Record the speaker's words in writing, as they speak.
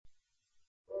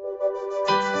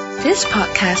This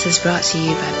podcast is brought to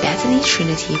you by Bethany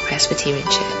Trinity Presbyterian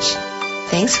Church.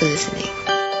 Thanks for listening.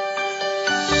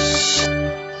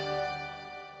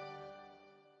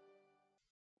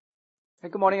 Hey,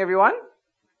 good morning, everyone.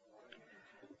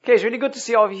 Okay, it's really good to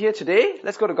see all of you here today.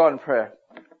 Let's go to God in prayer.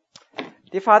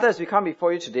 Dear Father, as we come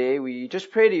before you today, we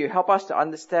just pray that you help us to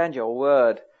understand your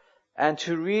word and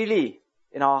to really,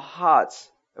 in our hearts,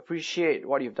 appreciate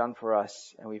what you've done for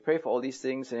us. And we pray for all these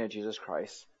things in the name of Jesus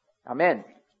Christ. Amen.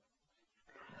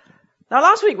 Now,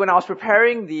 last week when I was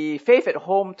preparing the Faith at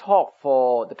Home talk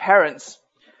for the parents,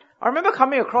 I remember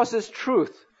coming across this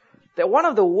truth that one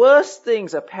of the worst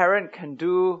things a parent can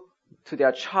do to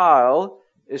their child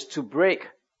is to break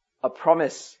a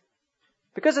promise.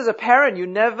 Because as a parent, you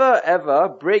never ever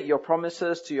break your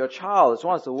promises to your child. It's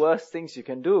one of the worst things you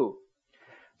can do.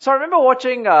 So I remember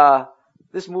watching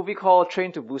this movie called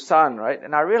Train to Busan, right?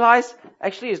 And I realized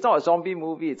actually it's not a zombie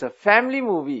movie, it's a family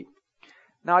movie.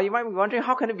 Now you might be wondering,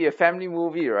 how can it be a family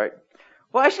movie, right?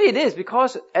 Well, actually it is,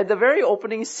 because at the very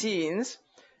opening scenes,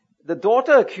 the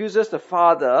daughter accuses the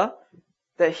father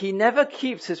that he never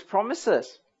keeps his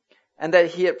promises and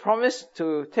that he had promised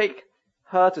to take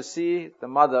her to see the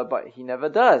mother, but he never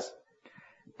does.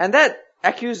 And that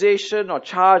accusation or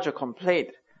charge or complaint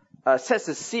sets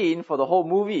the scene for the whole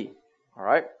movie.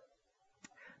 Alright?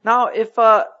 Now, if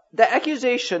the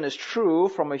accusation is true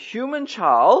from a human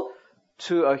child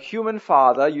to a human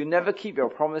father, you never keep your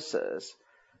promises,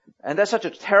 and that's such a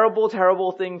terrible,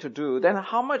 terrible thing to do, then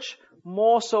how much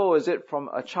more so is it from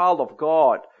a child of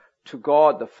God to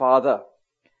God the Father?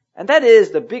 And that is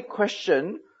the big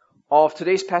question of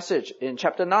today's passage in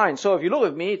chapter 9. So if you look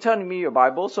with me, turn to me your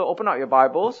Bible, so open out your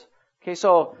Bibles. Okay,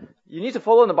 so you need to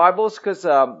follow in the Bibles because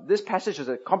this passage is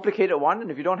a complicated one,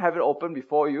 and if you don't have it open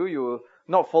before you, you will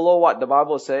not follow what the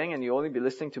Bible is saying, and you'll only be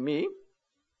listening to me.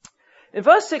 In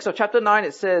verse 6 of chapter 9,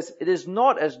 it says, "It is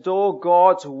not as though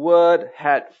God's word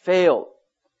had failed."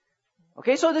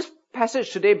 Okay, so this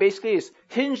passage today basically is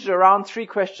hinged around three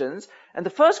questions. And the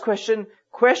first question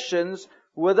questions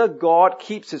whether God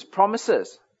keeps his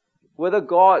promises, whether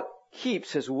God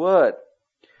keeps his word.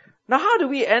 Now, how do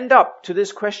we end up to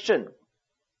this question?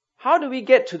 How do we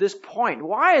get to this point?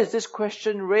 Why is this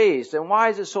question raised, and why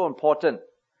is it so important?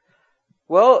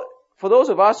 Well, for those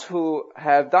of us who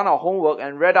have done our homework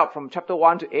and read up from chapter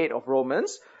 1 to 8 of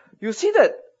Romans, you see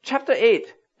that chapter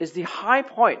 8 is the high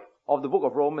point of the book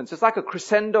of Romans. It's like a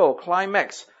crescendo,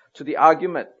 climax to the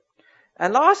argument.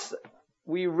 And last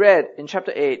we read in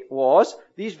chapter 8 was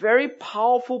these very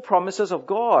powerful promises of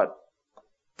God.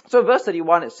 So in verse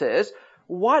 31 it says,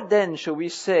 "What then shall we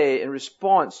say in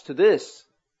response to this?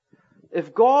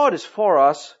 If God is for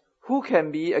us, who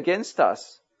can be against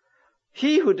us?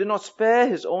 He who did not spare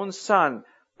his own son,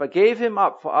 but gave him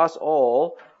up for us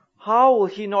all, how will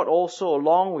he not also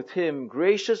along with him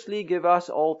graciously give us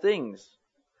all things?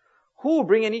 Who will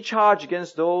bring any charge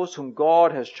against those whom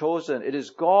God has chosen? It is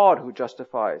God who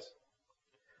justifies."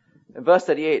 In verse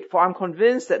 38, "For I am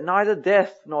convinced that neither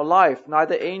death nor life,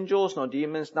 neither angels nor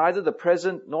demons, neither the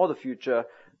present nor the future,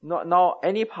 nor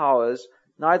any powers,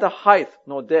 neither height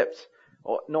nor depth,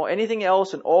 nor anything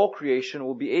else in all creation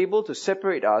will be able to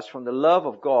separate us from the love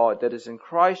of God that is in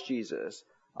Christ Jesus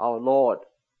our Lord."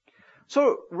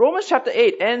 So Romans chapter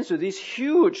 8 ends with these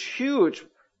huge, huge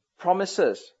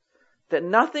promises that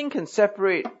nothing can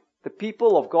separate the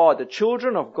people of God, the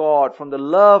children of God, from the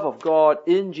love of God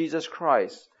in Jesus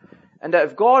Christ. And that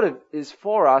if God is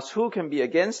for us, who can be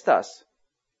against us?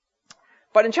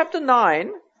 But in chapter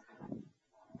 9,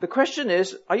 the question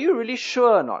is, are you really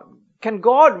sure or not? Can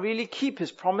God really keep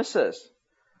his promises?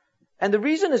 And the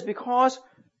reason is because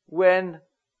when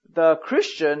the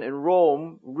Christian in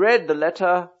Rome read the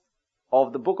letter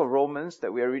of the book of Romans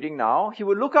that we are reading now, he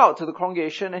would look out to the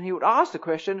congregation and he would ask the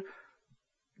question,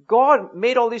 God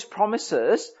made all these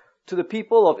promises to the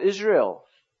people of Israel,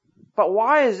 but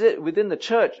why is it within the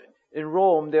church in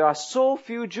Rome there are so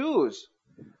few Jews?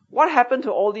 What happened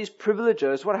to all these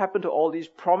privileges? What happened to all these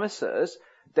promises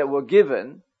that were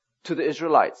given to the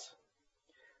Israelites?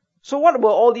 So what were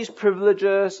all these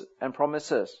privileges and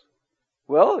promises?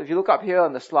 Well, if you look up here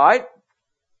on the slide,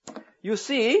 you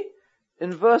see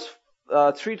in verse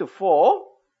 3 to 4,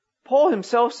 Paul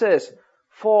himself says,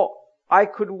 "For I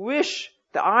could wish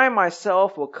that I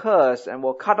myself were cursed and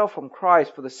were cut off from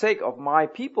Christ for the sake of my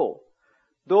people,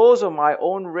 those of my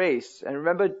own race." And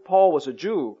remember, Paul was a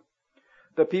Jew.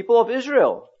 "The people of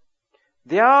Israel.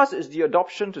 Theirs is the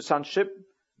adoption to sonship,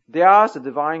 theirs the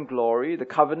divine glory, the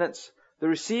covenants, the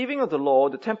receiving of the law,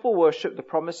 the temple worship, the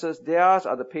promises, theirs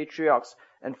are the patriarchs,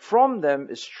 and from them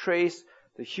is traced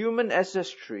the human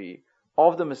ancestry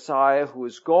of the Messiah, who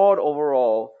is God over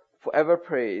all, forever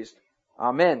praised.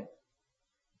 Amen.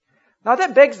 Now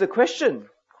that begs the question,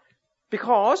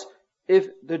 because if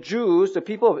the Jews, the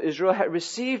people of Israel, had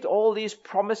received all these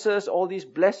promises, all these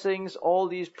blessings, all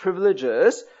these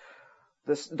privileges,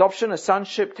 the adoption of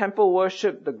sonship, temple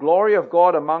worship, the glory of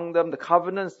God among them, the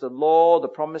covenants, the law, the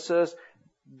promises,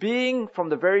 being from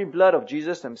the very blood of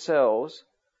Jesus themselves,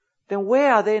 then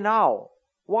where are they now?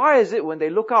 Why is it when they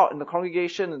look out in the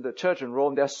congregation in the church in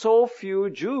Rome, there are so few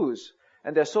Jews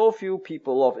and there are so few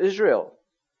people of Israel?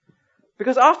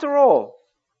 Because after all,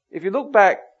 if you look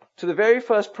back to the very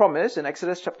first promise in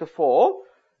Exodus chapter 4,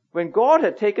 when God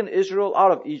had taken Israel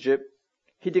out of Egypt,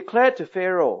 He declared to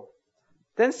Pharaoh,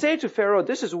 "Then say to Pharaoh,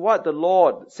 this is what the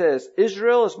Lord says,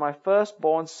 Israel is my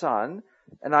firstborn son,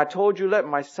 and I told you, let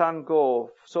my son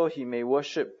go so he may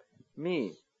worship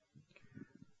me."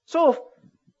 So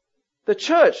the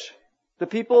church, the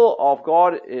people of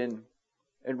God in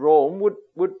Rome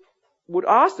would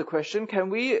ask the question, can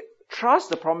we trust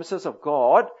the promises of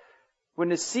God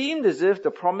when it seemed as if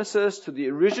the promises to the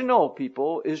original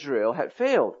people, Israel, had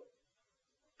failed?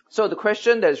 So the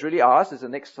question that is really asked is the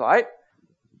next slide.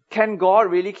 Can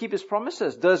God really keep His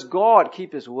promises? Does God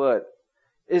keep His word?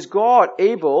 Is God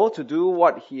able to do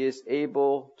what He is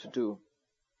able to do?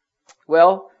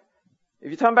 Well, if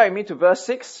you turn back with me to verse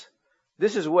 6,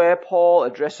 this is where Paul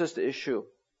addresses the issue.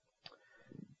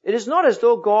 It is not as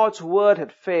though God's word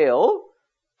had failed,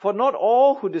 for not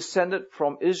all who descended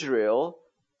from Israel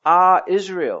are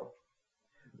Israel,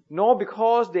 nor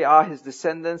because they are His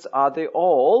descendants are they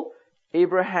all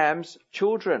Abraham's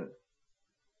children.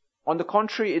 On the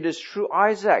contrary, it is through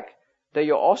Isaac that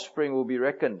your offspring will be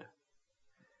reckoned.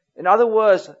 In other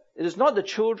words, it is not the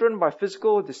children by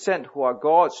physical descent who are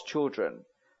God's children,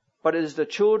 but it is the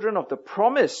children of the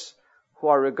promise who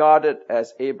are regarded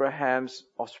as Abraham's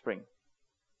offspring.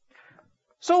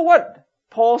 So what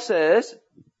Paul says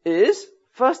is,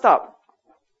 first up,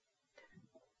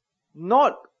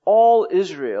 not all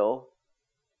Israel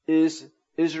is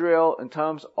Israel in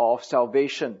terms of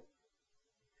salvation.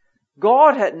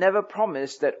 God had never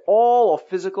promised that all of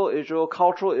physical Israel,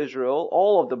 cultural Israel,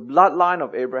 all of the bloodline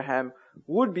of Abraham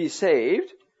would be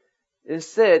saved.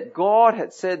 Instead, God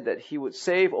had said that He would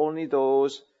save only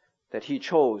those that He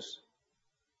chose.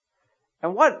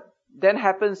 And what then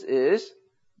happens is,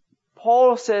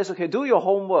 Paul says, okay, do your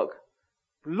homework.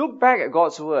 Look back at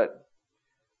God's word.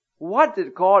 What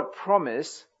did God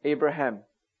promise Abraham?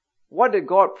 What did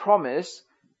God promise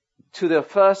to the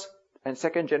first and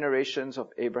second generations of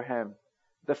Abraham,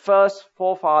 the first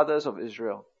forefathers of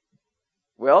Israel?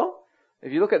 Well,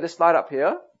 if you look at this slide up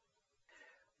here,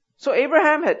 so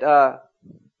Abraham had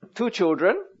two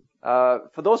children.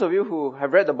 For those of you who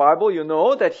have read the Bible, you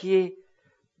know that he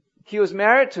was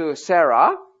married to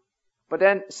Sarah, but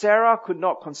then Sarah could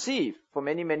not conceive for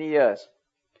many, many years.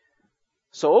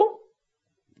 So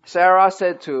Sarah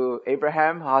said to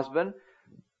Abraham, her husband,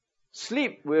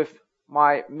 "Sleep with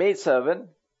my maidservant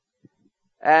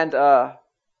and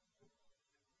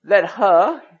let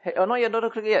her," oh no,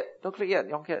 don't click yet,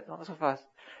 not so fast.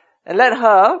 "And let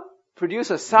her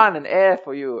produce a son and heir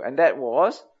for you," and that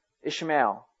was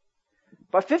Ishmael.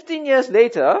 But 15 years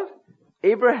later,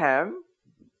 Abraham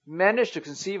managed to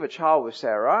conceive a child with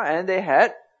Sarah, and they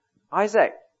had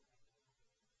Isaac.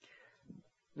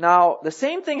 Now, the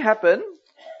same thing happened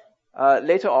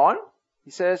later on.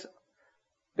 He says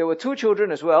there were two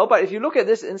children as well, but if you look at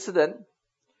this incident,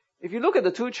 if you look at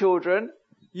the two children,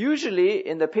 usually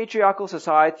in the patriarchal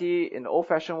society, in the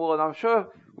old-fashioned world, and I'm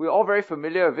sure we're all very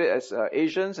familiar with it as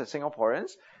Asians and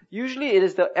Singaporeans, usually it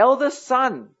is the eldest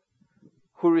son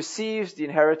who receives the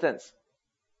inheritance.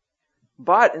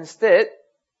 But instead,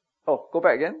 go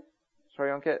back again.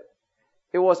 Sorry, Yongket.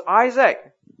 It was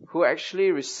Isaac who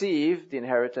actually received the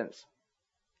inheritance.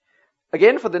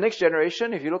 Again, for the next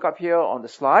generation, if you look up here on the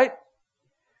slide,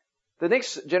 the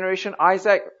next generation,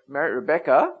 Isaac married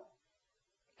Rebekah,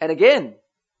 and again,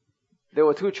 there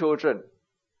were two children.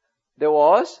 There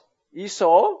was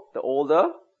Esau, the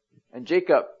older, and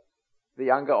Jacob, the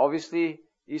younger. Obviously,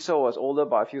 Esau was older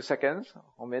by a few seconds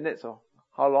or minutes or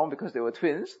how long, because they were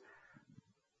twins.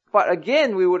 But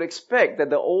again, we would expect that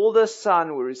the older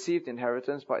son would receive the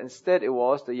inheritance, but instead it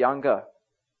was the younger,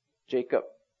 Jacob.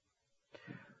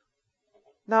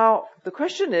 Now, the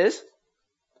question is,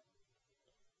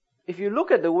 if you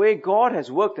look at the way God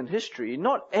has worked in history,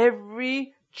 not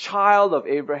every child of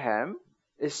Abraham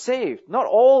is saved. Not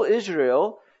all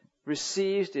Israel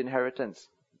receives the inheritance.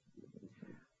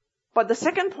 But the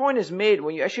second point is made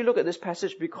when you actually look at this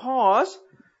passage, because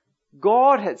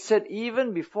God had said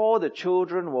even before the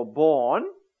children were born,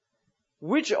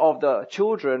 which of the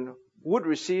children would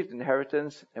receive the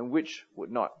inheritance and which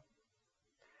would not.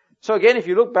 So again, if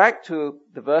you look back to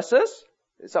the verses,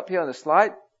 it's up here on the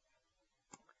slide,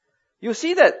 you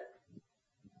see that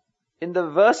in the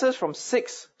verses from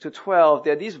 6 to 12,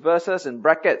 there are these verses in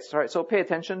brackets, right? So pay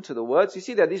attention to the words. You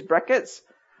see there are these brackets.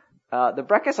 The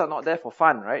brackets are not there for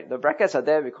fun, right? The brackets are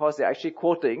there because they're actually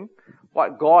quoting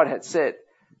what God had said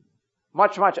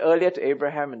much, much earlier to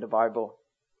Abraham in the Bible.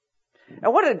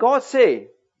 And what did God say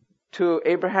to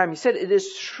Abraham? He said, "It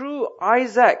is through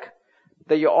Isaac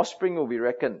that your offspring will be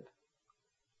reckoned.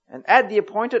 And at the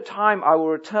appointed time I will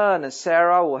return and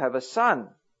Sarah will have a son."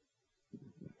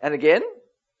 And again,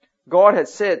 God had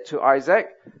said to Isaac,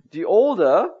 "The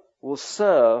older will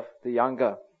serve the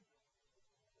younger."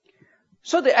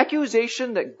 So the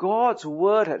accusation that God's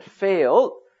word had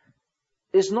failed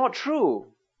is not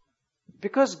true,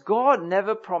 because God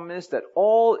never promised that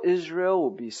all Israel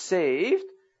will be saved,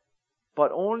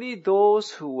 but only those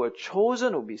who were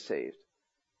chosen will be saved.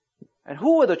 And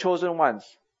who were the chosen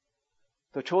ones?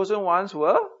 The chosen ones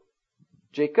were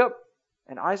Jacob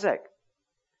and Isaac.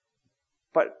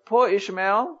 But poor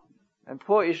Ishmael and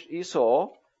poor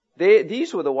Esau,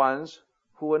 these were the ones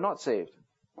who were not saved.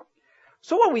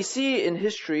 So what we see in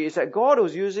history is that God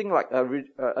was using like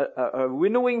a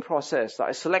winnowing process,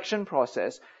 like a selection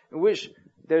process, in which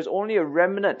there's only a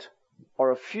remnant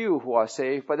or a few who are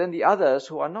saved, but then the others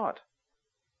who are not.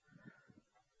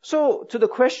 So to the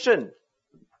question,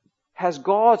 has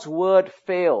God's word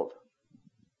failed?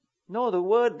 No,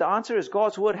 the answer is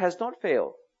God's word has not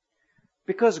failed.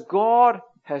 Because God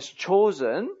has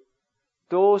chosen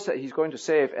those that He's going to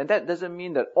save. And that doesn't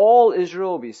mean that all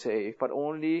Israel will be saved, but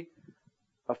only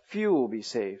a few will be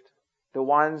saved. The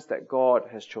ones that God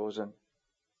has chosen.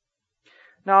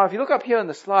 Now, if you look up here on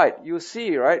the slide, you'll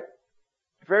see, right,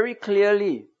 very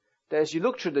clearly that as you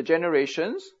look through the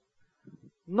generations,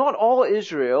 not all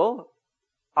Israel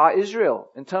are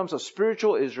Israel in terms of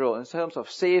spiritual Israel, in terms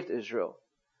of saved Israel.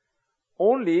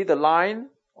 Only the line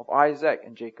of Isaac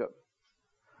and Jacob.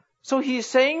 So He's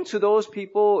saying to those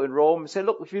people in Rome, say,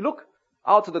 look, if you look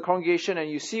out to the congregation and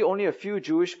you see only a few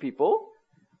Jewish people,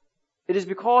 it is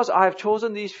because I have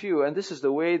chosen these few, and this is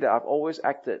the way that I've always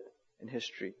acted in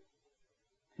history.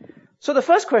 So the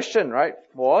first question, right,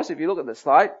 was, if you look at the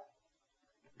slide,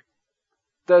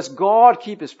 does God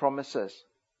keep His promises?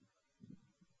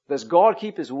 Does God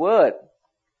keep His word?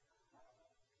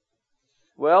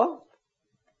 Well,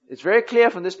 it's very clear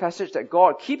from this passage that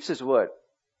God keeps His word,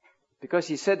 because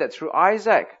He said that through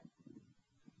Isaac,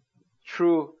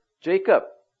 through Jacob,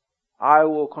 I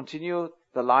will continue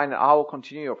the line and I will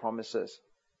continue your promises,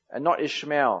 and not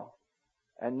Ishmael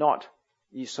and not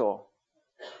Esau.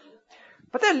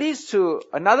 But that leads to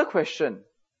another question,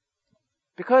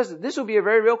 because this will be a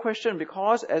very real question,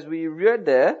 because as we read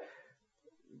there,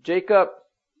 Jacob,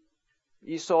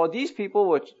 Esau, these people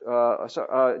were,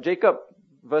 Jacob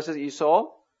versus Esau,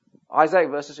 Isaac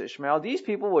versus Ishmael, these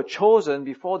people were chosen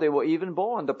before they were even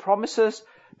born. The promises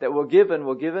that were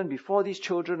given before these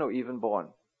children were even born.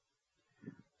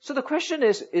 So the question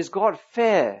is God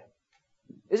fair?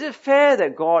 Is it fair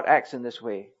that God acts in this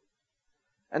way?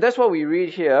 And that's what we read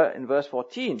here in verse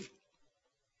 14.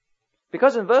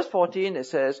 Because in verse 14 it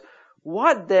says,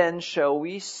 "What then shall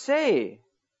we say?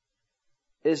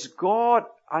 Is God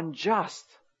unjust?"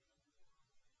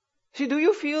 See, do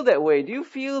you feel that way? Do you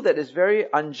feel that it's very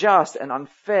unjust and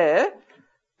unfair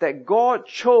that God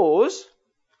chose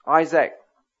Isaac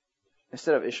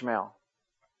instead of Ishmael?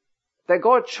 That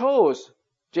God chose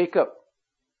Jacob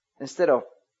instead of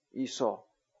Esau?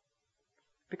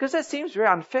 Because that seems very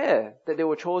unfair that they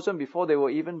were chosen before they were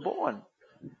even born.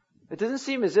 It doesn't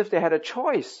seem as if they had a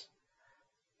choice.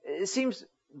 It seems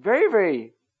very,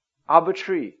 very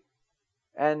arbitrary.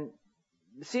 And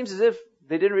it seems as if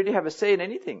they didn't really have a say in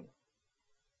anything.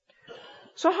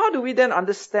 So how do we then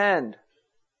understand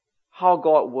how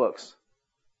God works?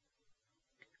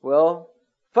 Well,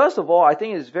 first of all, I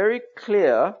think it's very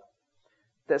clear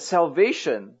that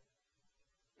salvation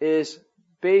is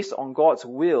based on God's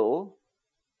will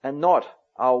and not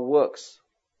our works.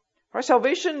 Right?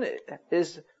 Salvation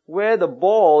is where the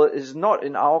ball is not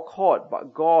in our court,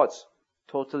 but God's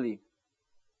totally.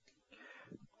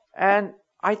 And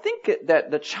I think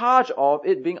that the charge of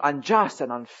it being unjust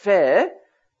and unfair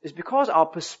is because our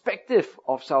perspective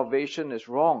of salvation is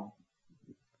wrong.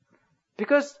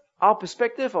 Because our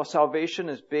perspective of salvation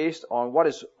is based on what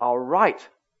is our right.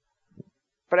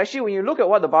 But actually, when you look at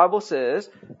what the Bible says,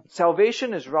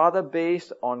 salvation is rather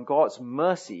based on God's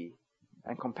mercy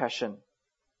and compassion.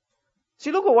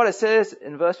 See, look at what it says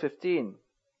in verse 15.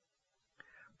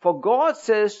 "For God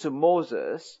says to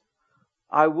Moses,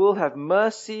 I will have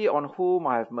mercy on whom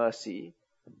I have mercy.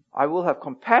 I will have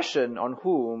compassion on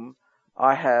whom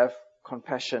I have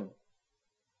compassion.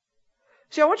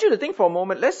 See, I want you to think for a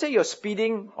moment. Let's say you're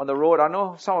speeding on the road. I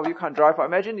know some of you can't drive, but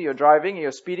imagine you're driving and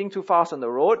you're speeding too fast on the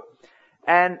road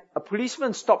and a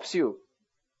policeman stops you.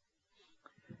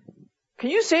 Can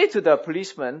you say to the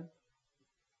policeman,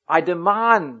 I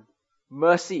demand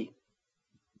mercy.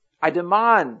 I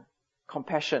demand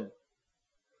compassion.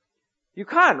 You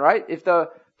can't, right? If the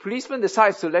policeman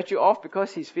decides to let you off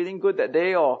because he's feeling good that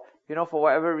day or, for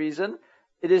whatever reason,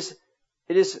 it is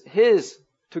his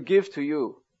to give to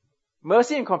you.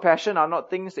 Mercy and compassion are not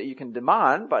things that you can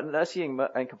demand, but mercy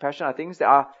and compassion are things that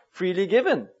are freely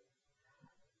given.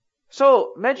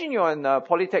 So imagine you're in a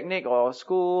polytechnic or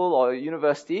school or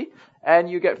university and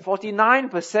you get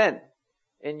 49%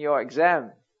 in your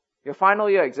exam, your final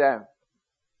year exam.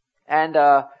 And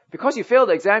because you failed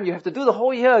the exam, you have to do the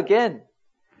whole year again.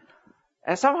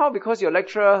 And somehow because your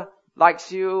lecturer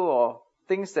likes you or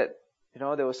thinks that,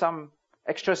 there were some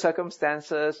extra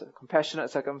circumstances, compassionate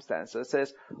circumstances,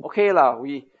 says, okay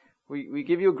we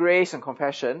give you grace and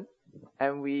compassion,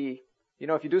 and we,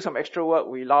 if you do some extra work,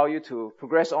 we allow you to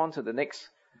progress on to the next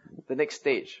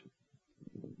stage.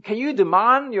 Can you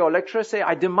demand your lecturer say,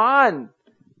 I demand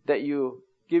that you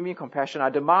give me compassion, I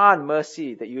demand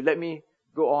mercy, that you let me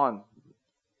go on?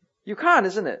 You can't,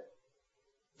 isn't it?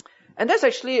 And that's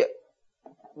actually,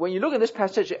 when you look at this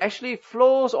passage, it actually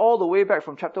flows all the way back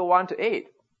from chapter 1 to 8.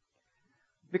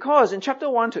 Because in chapter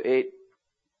 1 to 8,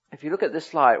 if you look at this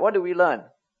slide, what do we learn?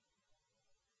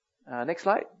 Next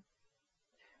slide.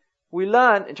 We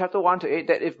learn in chapter 1 to 8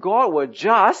 that if God were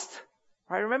just,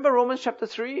 right? Remember Romans chapter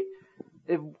 3?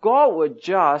 If God were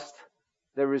just,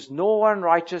 there is no one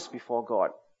righteous before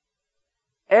God.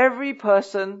 Every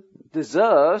person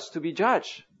deserves to be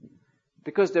judged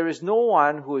because there is no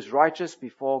one who is righteous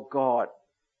before God.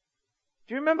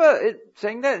 Do you remember it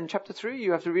saying that in chapter 3?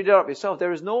 You have to read it up yourself.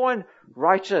 There is no one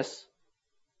righteous.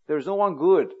 There is no one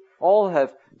good. All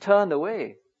have turned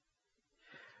away.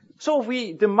 So if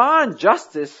we demand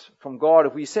justice from God,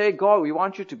 if we say, God, we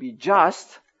want you to be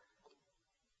just,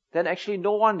 then actually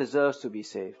no one deserves to be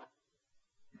saved.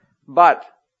 But,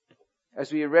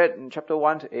 as we read in chapter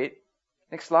 1 to 8,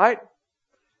 next slide.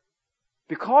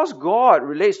 Because God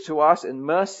relates to us in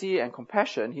mercy and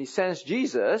compassion, He sends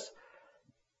Jesus.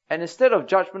 And instead of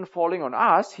judgment falling on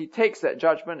us, He takes that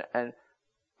judgment and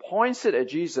points it at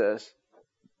Jesus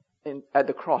at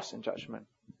the cross in judgment.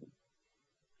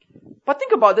 But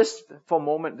think about this for a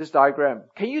moment, this diagram.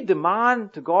 Can you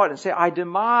demand to God and say, I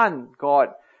demand, God,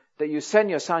 that you send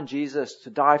your son Jesus to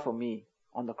die for me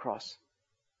on the cross?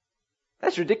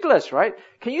 That's ridiculous, right?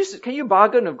 Can you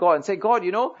bargain with God and say, God,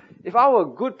 if I were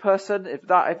a good person,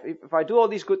 if I do all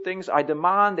these good things, I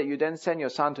demand that you then send your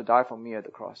son to die for me at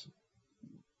the cross?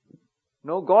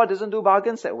 No, God doesn't do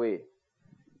bargains that way.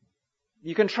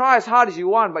 You can try as hard as you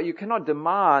want, but you cannot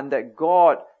demand that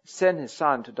God send His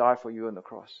Son to die for you on the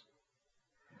cross.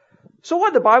 So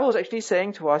what the Bible is actually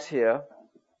saying to us here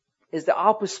is that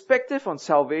our perspective on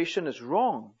salvation is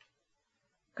wrong.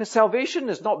 Because salvation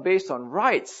is not based on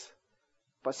rights,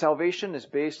 but salvation is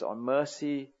based on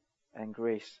mercy and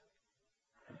grace.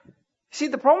 See,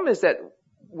 the problem is that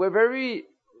we're very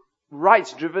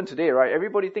rights driven today, right?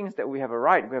 Everybody thinks that we have a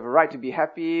right. We have a right to be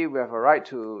happy. We have a right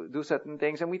to do certain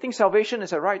things. And we think salvation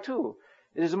is a right too.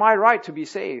 It is my right to be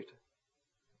saved.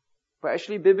 But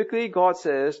actually, biblically, God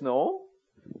says, no.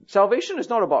 Salvation is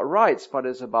not about rights, but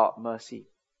it's about mercy.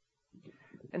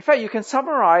 In fact, you can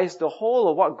summarize the whole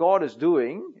of what God is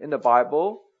doing in the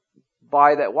Bible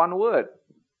by that one word,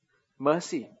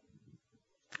 mercy.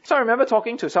 So I remember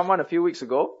talking to someone a few weeks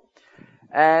ago,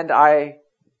 and I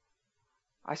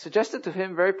suggested to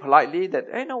him very politely that,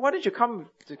 hey, no, why don't you come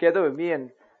together with me and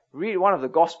read one of the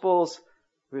Gospels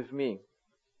with me?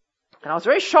 And I was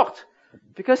very shocked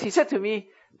because he said to me,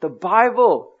 the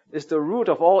Bible is the root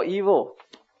of all evil.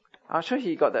 I'm sure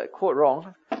he got that quote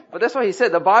wrong, but that's what he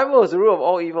said. The Bible is the root of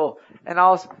all evil. And I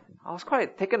was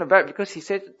quite taken aback because he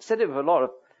said it with a lot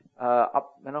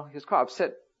of, he was quite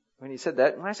upset when he said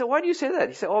that. And I said, why do you say that?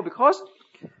 He said, because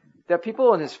there are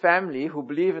people in his family who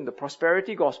believe in the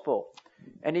prosperity gospel.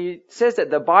 And he says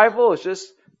that the Bible is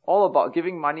just all about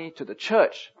giving money to the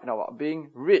church, about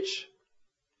being rich.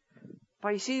 But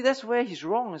you see, that's where he's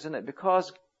wrong, isn't it?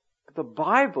 Because the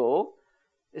Bible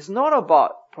is not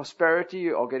about prosperity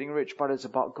or getting rich, but it's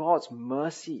about God's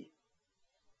mercy.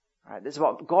 Right? It's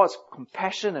about God's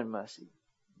compassion and mercy.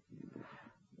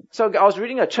 So I was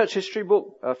reading a church history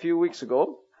book a few weeks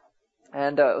ago,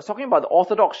 and I was talking about the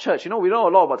Orthodox Church. We know a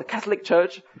lot about the Catholic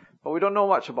Church, but we don't know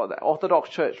much about the Orthodox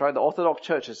Church, right? The Orthodox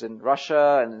Church is in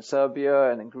Russia and in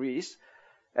Serbia and in Greece.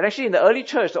 And actually in the early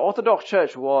church, the Orthodox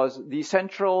Church was the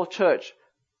central church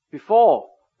before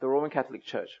the Roman Catholic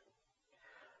Church.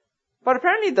 But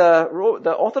apparently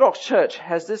the Orthodox Church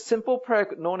has this simple prayer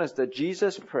known as the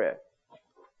Jesus Prayer.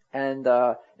 And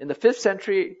in the 5th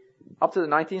century up to the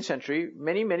 19th century,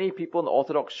 many people in the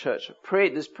Orthodox Church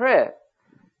prayed this prayer.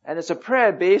 And it's a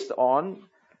prayer based on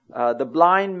the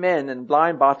blind men and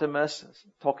blind Bartimaeus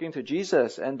talking to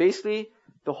Jesus. And basically,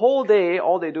 the whole day,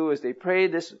 all they do is they pray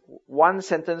this one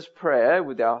sentence prayer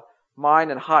with their mind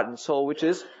and heart and soul, which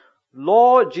is,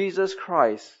 Lord Jesus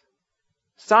Christ,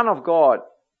 Son of God,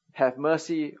 have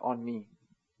mercy on me.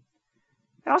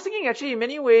 And I was thinking, actually, in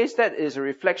many ways, that is a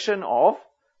reflection of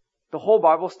the whole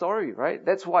Bible story, right?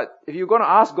 That's what, if you're going to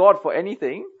ask God for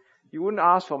anything, you wouldn't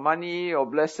ask for money or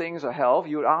blessings or health.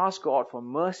 You would ask God for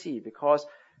mercy, because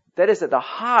that is at the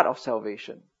heart of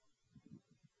salvation.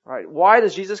 Right? Why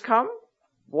does Jesus come?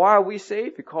 Why are we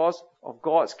saved? Because of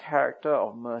God's character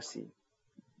of mercy.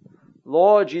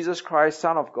 Lord Jesus Christ,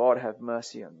 Son of God, have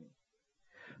mercy on me.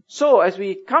 So, as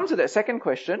we come to that second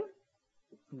question,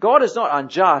 God is not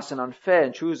unjust and unfair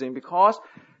in choosing, because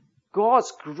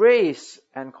God's grace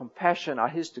and compassion are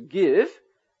His to give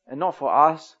and not for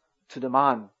us to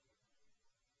demand.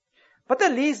 But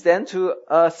that leads then to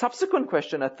a subsequent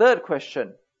question, a third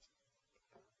question.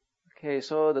 Okay,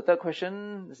 so the third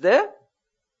question is there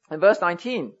in verse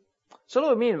 19. So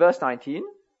look at me in verse 19.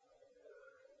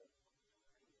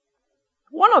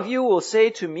 One of you will say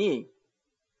to me,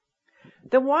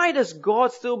 then why does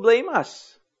God still blame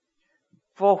us?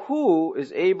 For who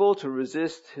is able to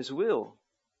resist His will?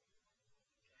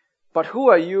 But who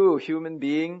are you, human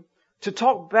being, to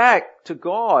talk back to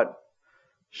God?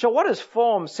 Shall what is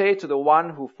formed say to the one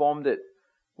who formed it,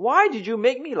 why did you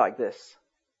make me like this?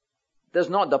 Does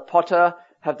not the potter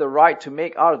have the right to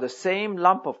make out of the same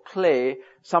lump of clay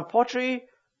some pottery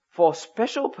for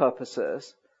special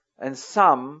purposes and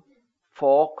some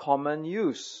for common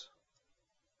use?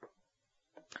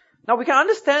 Now we can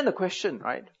understand the question,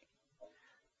 right?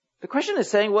 The question is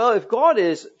saying, well, if God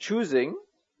is choosing,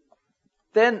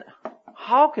 then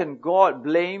how can God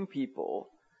blame people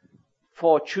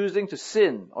for choosing to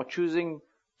sin or choosing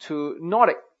to not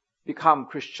become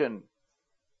Christian?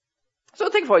 So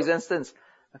take for instance,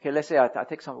 okay, let's say I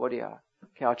take somebody,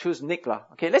 okay, I'll choose Nick lah.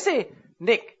 Okay, let's say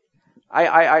Nick,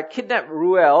 I kidnap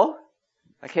Ruel,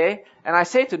 okay, and I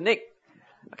say to Nick,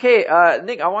 okay,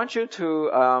 Nick, I want you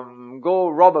to go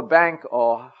rob a bank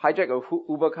or hijack a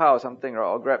Uber car or something,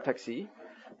 or grab taxi,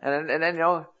 and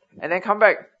then come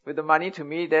back with the money to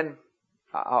me. Then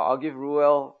I'll give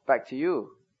Ruel back to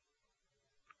you.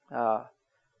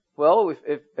 Well,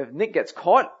 if Nick gets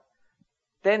caught,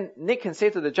 then Nick can say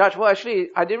to the judge, well, actually,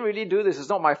 I didn't really do this. It's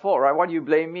not my fault, right? Why do you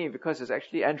blame me? Because it's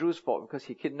actually Andrew's fault, because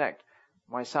he kidnapped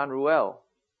my son Ruel.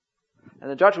 And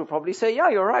the judge will probably say, yeah,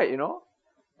 you're right,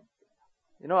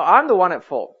 I'm the one at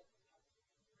fault.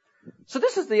 So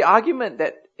this is the argument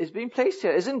that is being placed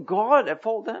here. Isn't God at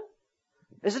fault then?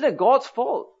 Isn't it God's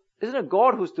fault? Isn't it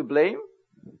God who's to blame?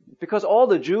 Because all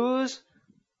the Jews,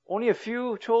 only a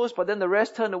few chose, but then the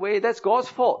rest turned away. That's God's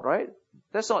fault, right?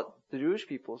 That's not the Jewish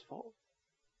people's fault.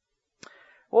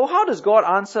 Well, how does God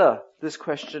answer this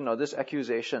question or this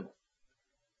accusation?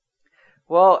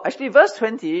 Well, actually verse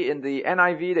 20 in the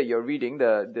NIV that you're reading,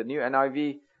 the new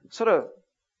NIV, sort of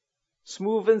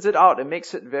smoothens it out and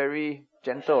makes it very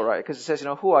gentle, right? Because it says,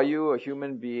 who are you, a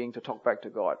human being, to talk back to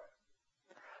God?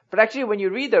 But actually when you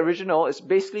read the original, it's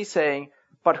basically saying,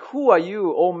 but who are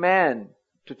you, O man,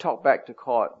 to talk back to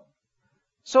God?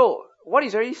 So what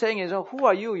he's already saying is, who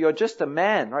are you? You're just a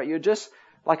man, right? You're just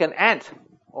like an ant,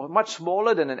 or much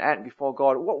smaller than an ant before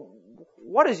God.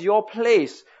 What is your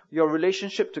place, your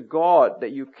relationship to God,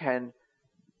 that you can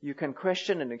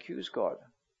question and accuse God?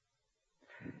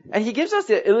 And he gives us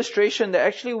the illustration that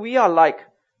actually we are like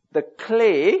the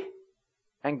clay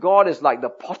and God is like the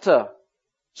potter.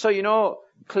 So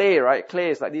clay, right? Clay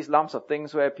is like these lumps of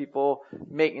things where people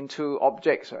make into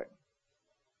objects, right?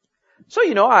 So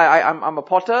I'm a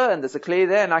potter and there's a clay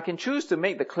there, and I can choose to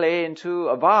make the clay into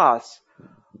a vase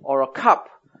or a cup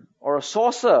or a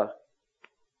saucer.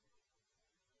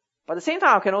 But at the same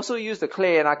time, I can also use the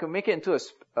clay and I can make it into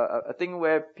a thing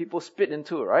where people spit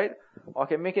into, right? Or I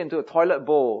can make it into a toilet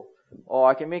bowl, or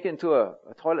I can make it into a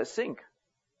toilet sink.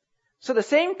 So the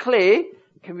same clay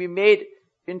can be made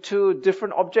into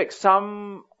different objects,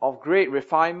 some of great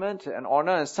refinement and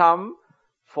honor, and some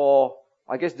for,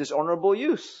 dishonorable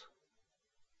use.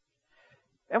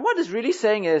 And what it's really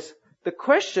saying is, the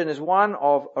question is one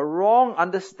of a wrong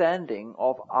understanding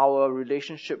of our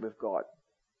relationship with God.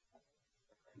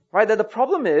 Right? That the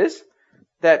problem is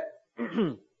that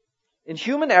in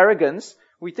human arrogance,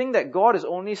 we think that God is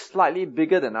only slightly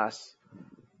bigger than us,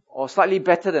 or slightly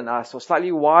better than us, or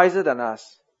slightly wiser than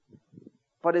us.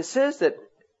 But it says that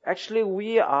actually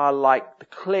we are like the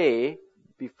clay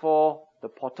before the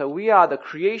potter. We are the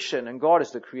creation and God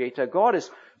is the creator. God is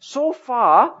so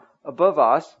far above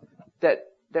us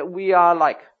that we are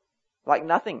like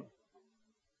nothing.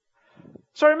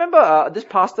 So I remember this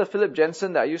pastor, Philip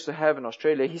Jensen, that I used to have in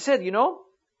Australia. He said,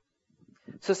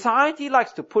 society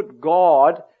likes to put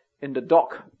God in the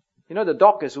dock. The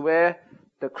dock is where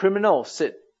the criminals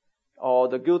sit, or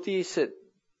the guilty sit,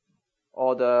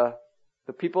 or the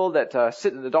people that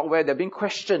sit in the dock where they're being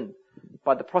questioned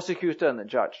by the prosecutor and the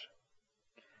judge.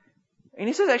 And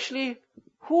he says, actually,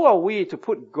 who are we to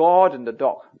put God in the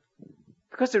dock?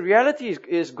 Because the reality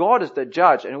is God is the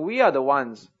judge and we are the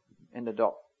ones in the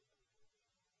dock.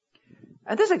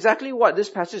 And that's exactly what this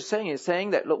passage is saying. It's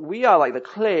saying that, look, we are like the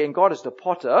clay and God is the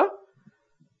potter.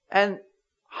 And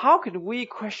how can we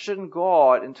question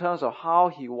God in terms of how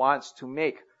He wants to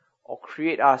make or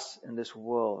create us in this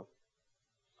world?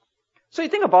 So you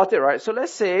think about it, right? So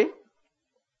let's say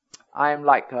I'm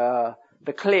like the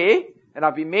clay and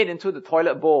I've been made into the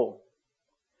toilet bowl.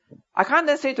 I can't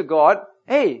then say to God,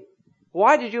 hey,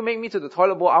 why did you make me to the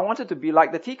toilet bowl? I wanted to be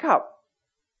like the teacup.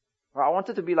 I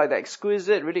wanted to be like the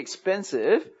exquisite, really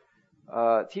expensive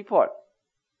teapot.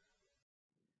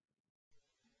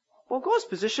 Well, God's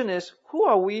position is, who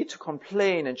are we to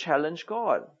complain and challenge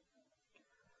God?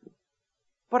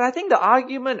 But I think the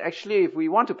argument, actually, if we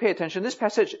want to pay attention, this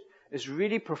passage is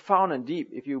really profound and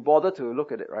deep if you bother to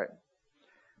look at it, right?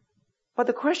 But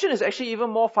the question is actually even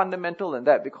more fundamental than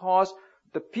that, because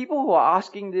the people who are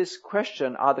asking this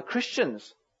question are the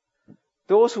Christians,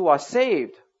 those who are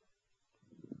saved.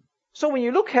 So when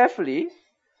you look carefully,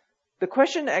 the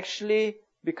question actually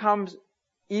becomes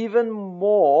even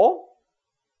more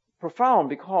profound,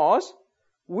 because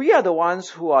we are the ones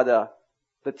who are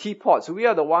the teapots, we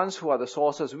are the ones who are the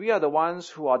saucers, we are the ones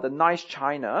who are the nice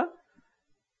china,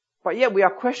 but yet we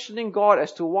are questioning God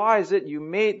as to why is it you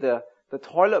made the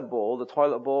toilet bowl,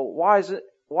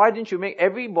 why didn't you make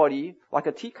everybody like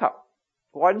a teacup?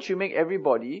 Why didn't you make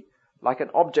everybody like an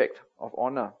object of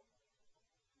honor?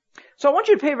 So I want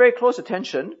you to pay very close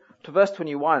attention to verse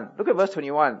 21. Look at verse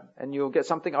 21 and you'll get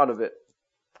something out of it.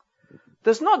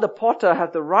 Does not the potter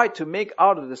have the right to make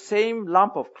out of the same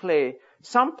lump of clay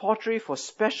some pottery for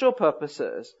special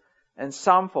purposes and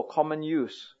some for common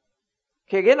use?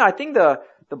 Okay, again, I think the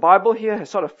Bible here has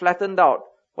sort of flattened out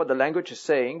what the language is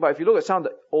saying, but if you look at some of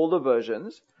the older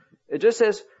versions, it just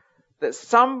says that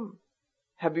some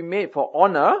have been made for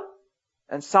honor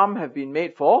and some have been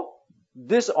made for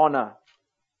dishonor.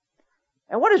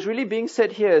 And what is really being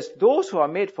said here is those who are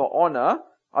made for honor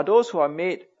are those who are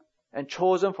made and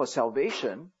chosen for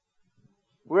salvation,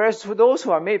 whereas for those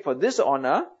who are made for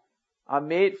dishonor are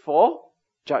made for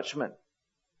judgment.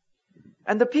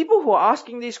 And the people who are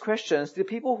asking these questions, the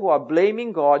people who are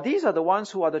blaming God, these are the ones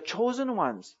who are the chosen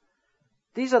ones.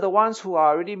 These are the ones who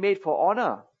are already made for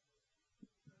honor.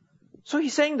 So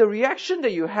he's saying the reaction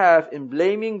that you have in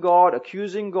blaming God,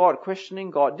 accusing God,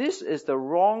 questioning God, this is the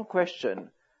wrong question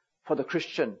for the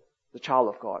Christian, the child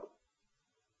of God.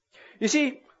 You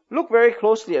see, look very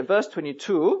closely at verse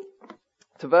 22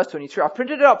 to verse 23. I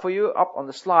printed it up for you up on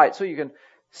the slide so you can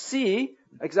see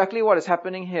exactly what is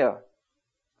happening here.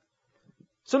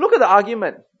 So look at the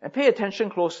argument and pay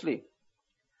attention closely.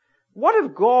 What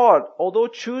if God, although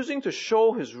choosing to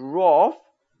show His wrath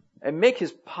and make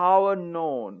His power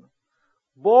known,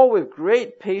 bore with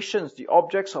great patience the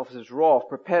objects of His wrath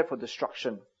prepared for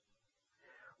destruction?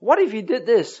 What if He did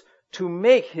this to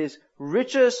make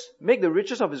the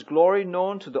riches of His glory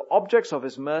known to the objects of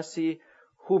His mercy,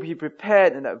 whom He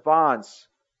prepared in advance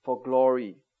for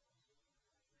glory?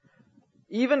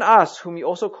 Even us, whom He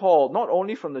also called, not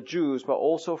only from the Jews, but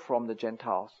also from the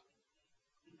Gentiles.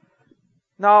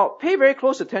 Now, pay very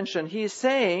close attention. He is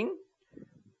saying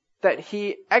that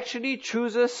He actually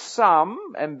chooses some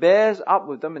and bears up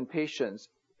with them in patience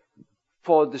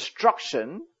for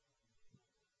destruction,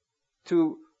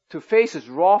 to face His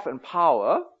wrath and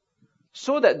power,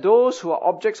 so that those who are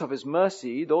objects of His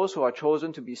mercy, those who are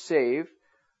chosen to be saved,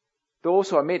 those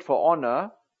who are made for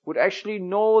honor, would actually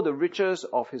know the riches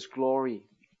of His glory.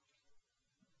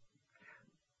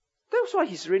 That's what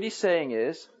he's really saying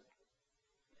is,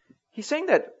 he's saying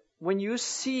that when you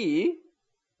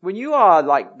are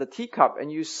like the teacup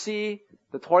and you see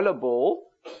the toilet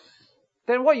bowl,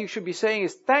 then what you should be saying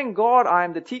is, thank God I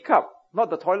am the teacup, not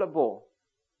the toilet bowl.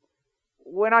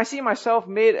 When I see myself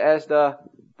made as the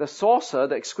saucer,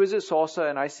 the exquisite saucer,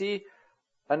 and I see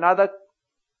another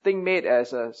thing made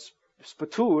as a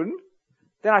spittoon,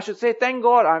 then I should say, thank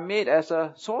God I'm made as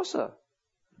a saucer.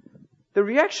 The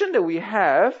reaction that we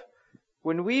have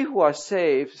when we who are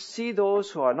saved see those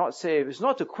who are not saved, it's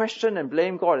not to question and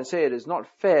blame God and say it is not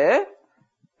fair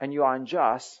and you are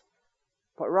unjust,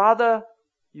 but rather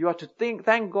you are to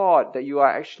thank God that you are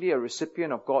actually a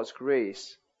recipient of God's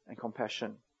grace and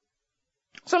compassion.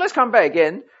 So let's come back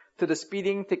again to the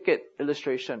speeding ticket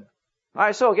illustration.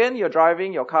 Alright, so again, you're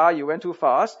driving your car, you went too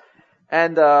fast,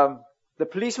 and the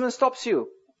policeman stops you.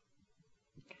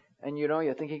 And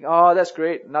you're thinking, oh, that's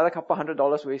great, another couple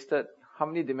 $100 wasted. How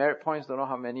many demerit points? Don't know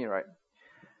how many, right?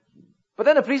 But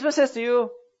then the policeman says to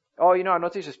you, oh, I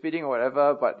noticed you're speeding or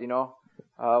whatever, but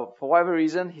for whatever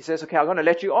reason, he says, okay, I'm going to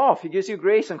let you off. He gives you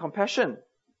grace and compassion.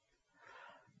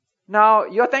 Now,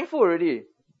 you're thankful already.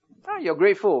 You're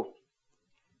grateful.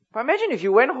 But imagine if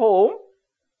you went home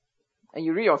and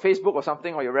you read on Facebook or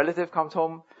something, or your relative comes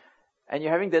home and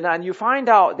you're having dinner and you find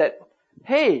out that,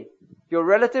 hey, your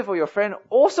relative or your friend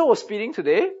also was speeding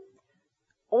today,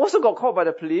 also got caught by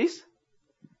the police,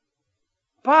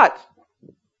 but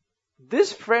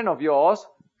this friend of yours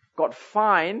got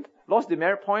fined, lost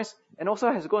demerit points, and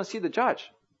also has to go and see the judge.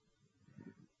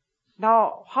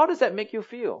 Now, how does that make you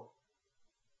feel?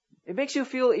 It makes you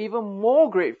feel even more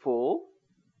grateful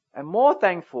and more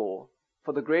thankful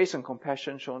for the grace and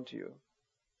compassion shown to you.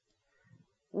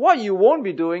 What you won't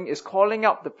be doing is calling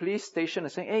up the police station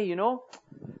and saying, hey,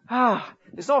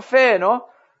 it's not fair,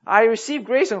 I received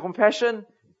grace and compassion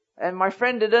and my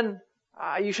friend didn't.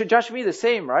 You should judge me the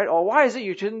same, right? Or why is it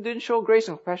you didn't show grace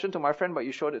and compassion to my friend, but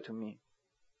you showed it to me?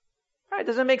 Right? It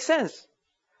doesn't make sense.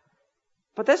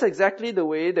 But that's exactly the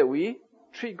way that we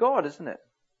treat God, isn't it?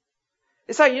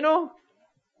 It's like,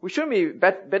 we shouldn't be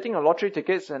betting on lottery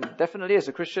tickets, and definitely as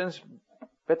a Christians,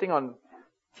 betting on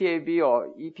TAB or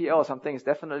EPL or something is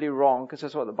definitely wrong, because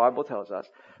that's what the Bible tells us.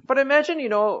 But imagine,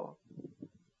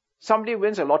 somebody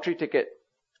wins a lottery ticket,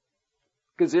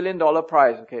 gazillion-dollar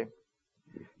prize, okay?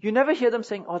 You never hear them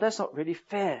saying, oh, that's not really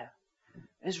fair.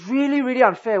 It's really, really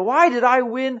unfair. Why did I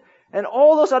win and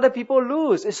all those other people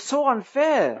lose? It's so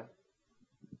unfair.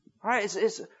 Right?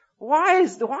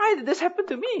 Why did this happen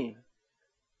to me?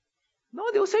 No,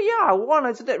 they'll say, yeah, I won.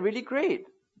 Isn't that really great?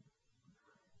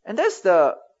 And that's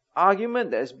the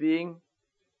argument that's being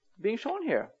shown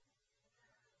here.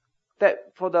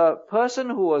 That for the person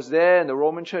who was there in the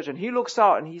Roman church and he looks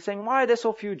out and he's saying, why are there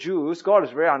so few Jews? God is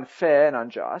very unfair and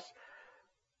unjust.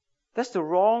 That's the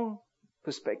wrong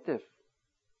perspective.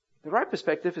 The right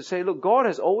perspective is to say, look, God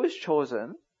has always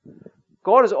chosen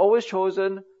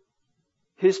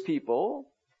His people,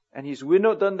 and He's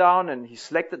winnowed them down, and He's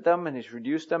selected them, and He's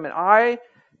reduced them, and I,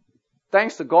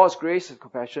 thanks to God's grace and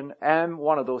compassion, am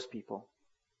one of those people.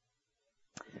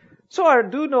 So I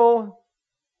do know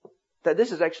that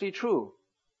this is actually true.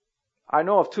 I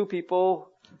know of two people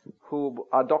who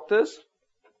are doctors,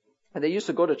 and they used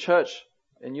to go to church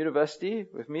in university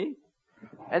with me,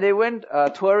 and they went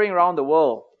touring around the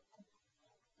world.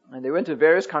 And they went to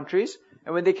various countries,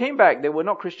 and when they came back, they were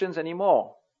not Christians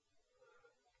anymore.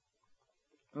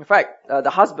 In fact, the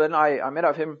husband, I met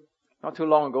up with him not too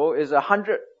long ago, is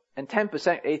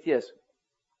 110% atheist.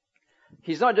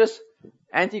 He's not just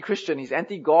anti-Christian, he's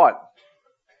anti-God.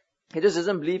 He just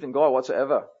doesn't believe in God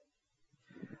whatsoever.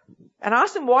 And I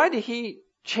asked him, why did he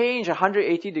change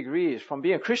 180 degrees from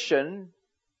being a Christian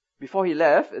before he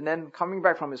left, and then coming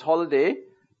back from his holiday,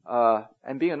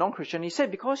 and being a non-Christian? He said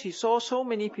because he saw so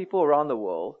many people around the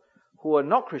world who were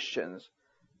not Christians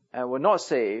and were not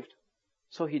saved,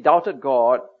 so he doubted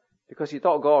God because he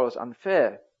thought God was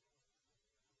unfair.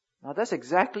 Now that's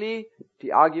exactly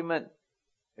the argument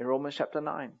in Romans chapter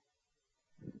 9.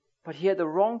 But he had the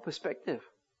wrong perspective.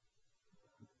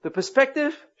 The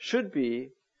perspective should be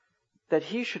that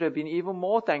he should have been even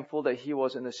more thankful that he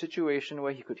was in a situation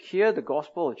where he could hear the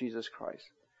gospel of Jesus Christ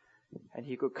and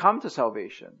he could come to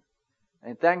salvation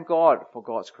and thank God for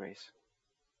God's grace.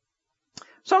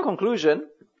 So in conclusion,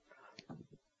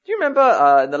 do you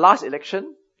remember in the last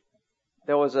election,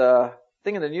 there was a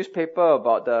thing in the newspaper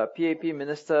about the PAP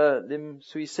minister Lim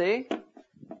Swee Say?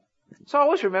 So I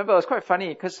always remember, it was quite funny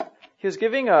because he was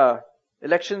giving a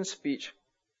election speech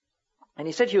and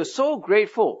he said he was so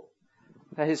grateful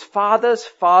that his father's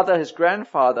father, his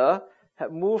grandfather,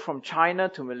 had moved from China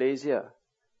to Malaysia.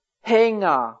 Heng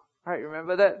ah. Right,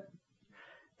 remember that?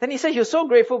 Then he said he was so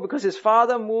grateful because his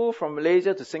father moved from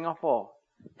Malaysia to Singapore.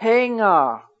 Heng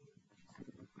ah.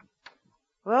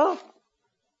 Well,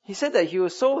 he said that he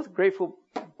was so grateful,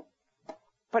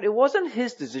 but it wasn't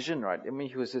his decision, right? I mean,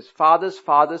 it was his father's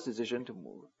decision to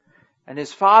move. And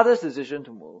his father's decision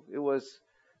to move, it was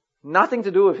nothing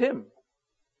to do with him.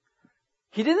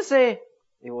 He didn't say,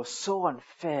 it was so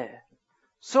unfair,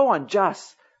 so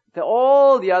unjust, that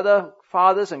all the other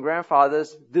fathers and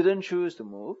grandfathers didn't choose to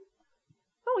move.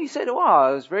 No, he said, wow,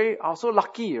 I was so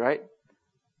lucky, right?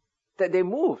 That they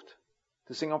moved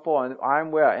to Singapore and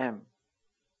I'm where I am.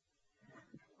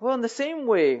 Well, in the same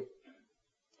way,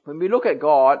 when we look at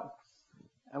God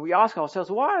and we ask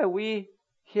ourselves, why are we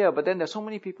here? But then there's so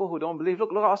many people who don't believe.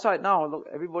 Look outside now. Look,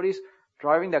 everybody's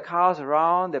driving their cars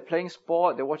around. They're playing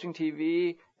sport. They're watching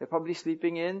TV. They're probably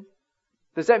sleeping in.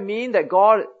 Does that mean that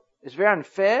God is very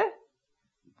unfair?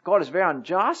 God is very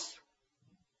unjust?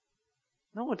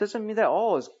 No, it doesn't mean that at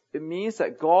all. It means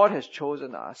that God has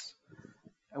chosen us.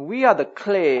 And we are the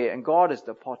clay and God is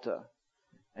the potter.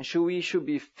 And we should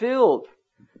be filled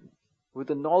with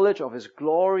the knowledge of His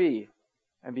glory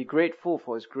and be grateful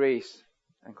for His grace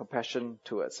and compassion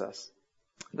towards us.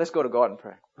 Let's go to God in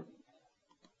prayer.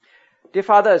 Dear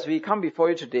Father, as we come before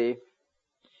you today,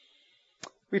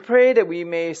 we pray that we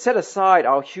may set aside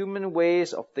our human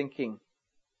ways of thinking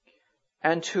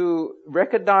and to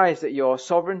recognize that your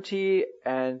sovereignty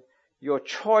and your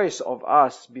choice of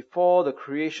us before the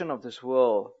creation of this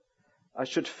world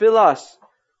should fill us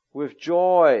with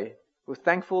joy, with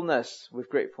thankfulness, with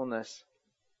gratefulness.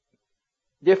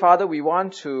 Dear Father, we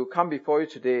want to come before you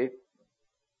today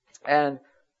and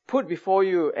put before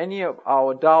you any of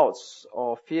our doubts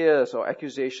or fears or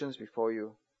accusations before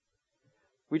you.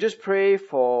 We just pray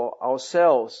for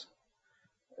ourselves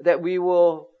that we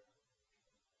will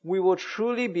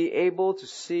truly be able to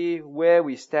see where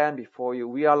we stand before you.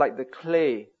 We are like the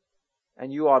clay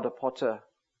and you are the potter.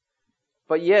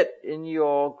 But yet in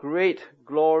your great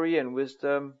glory and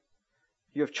wisdom,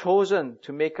 you have chosen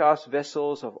to make us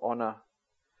vessels of honor,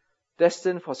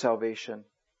 destined for salvation.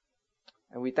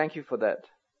 And we thank you for that.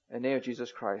 In the name of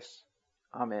Jesus Christ.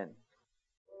 Amen.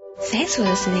 Thanks for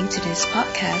listening to this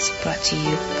podcast brought to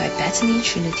you by Bethany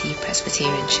Trinity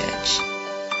Presbyterian Church.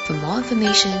 For more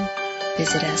information,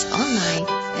 visit us online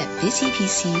at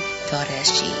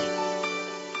busypc.sg.